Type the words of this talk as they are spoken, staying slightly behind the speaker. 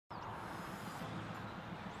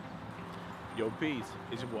Yo, peace.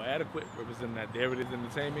 It's your boy AdeKwit, representing that There It Is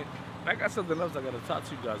Entertainment. And I got something else I gotta talk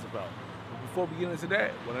to you guys about. But before we get into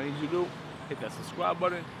that, what I need you to do, hit that subscribe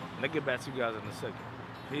button, and I'll get back to you guys in a second.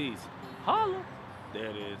 Peace. Holla. There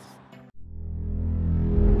it is.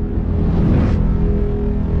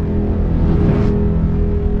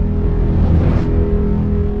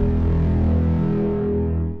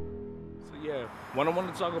 So yeah, what I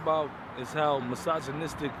want to talk about is how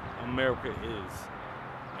misogynistic America is.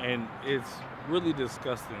 And it's really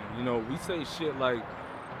disgusting. You know, we say shit like,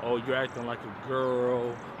 oh, you're acting like a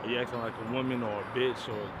girl, or you're acting like a woman or a bitch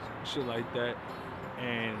or shit like that.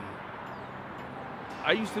 And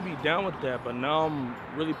I used to be down with that, but now I'm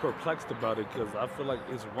really perplexed about it because I feel like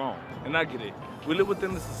it's wrong. And I get it. We live within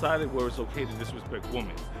a society where it's okay to disrespect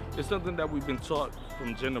women. It's something that we've been taught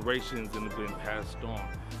from generations and have been passed on.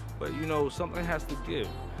 But you know, something has to give.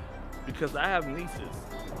 Because I have nieces,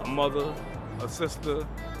 a mother, a sister,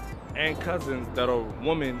 and cousins that are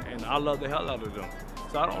women, and I love the hell out of them.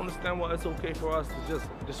 So I don't understand why it's okay for us to just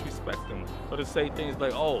disrespect them, or to say things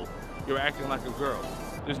like, oh, you're acting like a girl.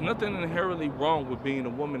 There's nothing inherently wrong with being a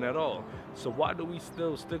woman at all. So why do we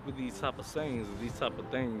still stick with these type of sayings or these type of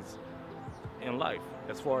things in life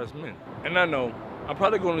as far as men? And I know I'm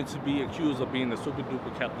probably going to be accused of being a super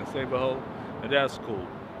duper Captain Saber hoe, and that's cool.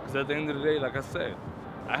 Because at the end of the day, like I said,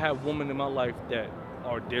 I have women in my life that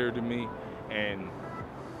are dear to me, and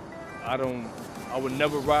I would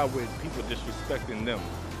never ride with people disrespecting them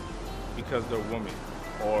because they're women,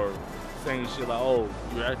 or saying shit like, oh,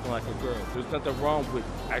 you're acting like a girl. There's nothing wrong with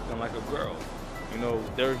acting like a girl. You know,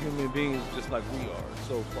 they're human beings just like we are.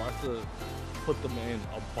 So for us to put them in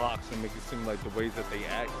a box and make it seem like the ways that they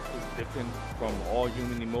act is different from all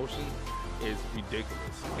human emotion is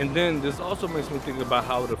ridiculous. And then this also makes me think about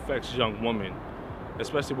how it affects young women,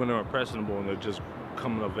 especially when they're impressionable and they're just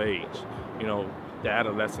coming of age. You know, the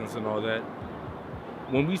adolescence and all that.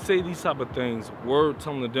 When we say these type of things, we're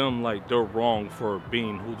telling them like they're wrong for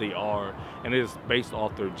being who they are, and it's based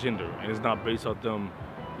off their gender, and it's not based off them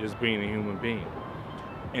just being a human being.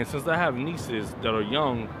 And since I have nieces that are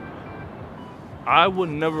young, I would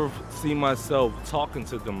never see myself talking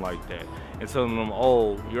to them like that and telling them,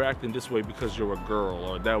 oh, you're acting this way because you're a girl,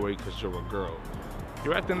 or that way because you're a girl.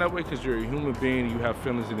 You're acting that way because you're a human being and you have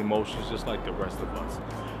feelings and emotions just like the rest of us.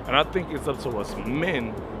 And I think it's up to us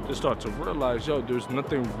men to start to realize, yo, there's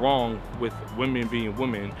nothing wrong with women being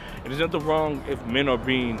women. And there's nothing wrong if men are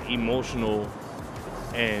being emotional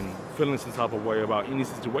and feeling some type of way about any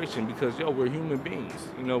situation because, yo, we're human beings.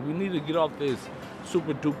 You know, we need to get off this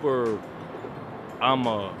super duper, I'm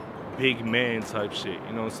a big man type shit.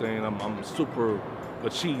 You know what I'm saying? I'm super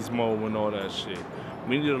machismo and all that shit.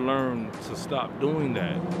 We need to learn to stop doing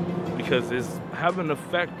that because it's having an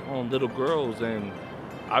effect on little girls, and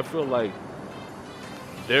I feel like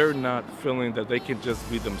they're not feeling that they can just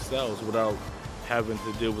be themselves without having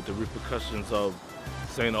to deal with the repercussions of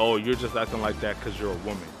saying, oh, you're just acting like that because you're a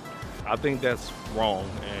woman. I think that's wrong,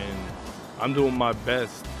 and I'm doing my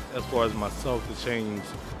best as far as myself to change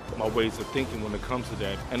my ways of thinking when it comes to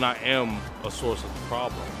that. And I am a source of the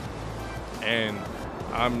problem. And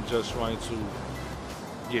I'm just trying to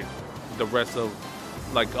get the rest of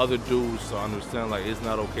like other dudes to understand like it's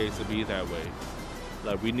not okay to be that way.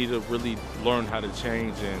 Like we need to really learn how to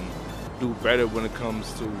change and do better when it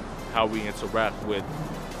comes to how we interact with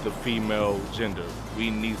the female gender. We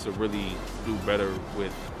need to really do better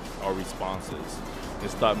with our responses and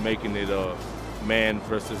stop making it a man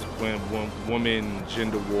versus woman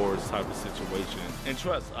gender wars type of situation. And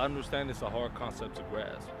trust, I understand it's a hard concept to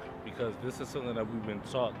grasp because this is something that we've been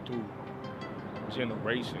taught through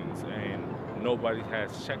generations and nobody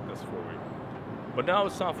has checked us for it. But now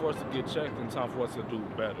it's time for us to get checked and time for us to do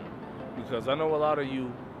better. Because I know a lot of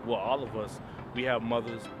you, well, all of us, we have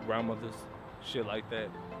mothers, grandmothers, shit like that.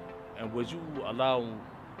 And would you allow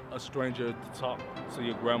a stranger to talk to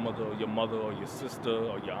your grandmother or your mother or your sister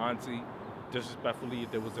or your auntie disrespectfully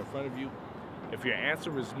if they was in front of you? If your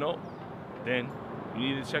answer is no, then you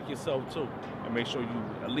need to check yourself too and make sure you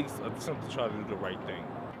at least attempt to try to do the right thing.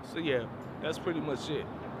 So yeah, that's pretty much it.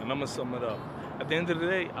 And I'm gonna sum it up. At the end of the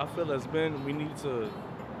day, I feel as men, we need to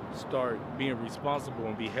start being responsible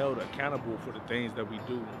and be held accountable for the things that we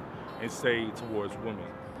do and say towards women.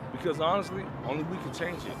 Because honestly, only we can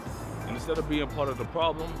change it. And instead of being part of the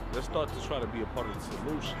problem, let's start to try to be a part of the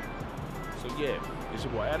solution. So yeah, it's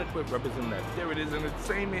your boy AdeKwit representing that There It Is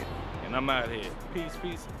Entertainment, and I'm out here. Peace,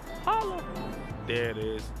 peace, holla. There it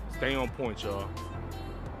is. Stay on point, y'all.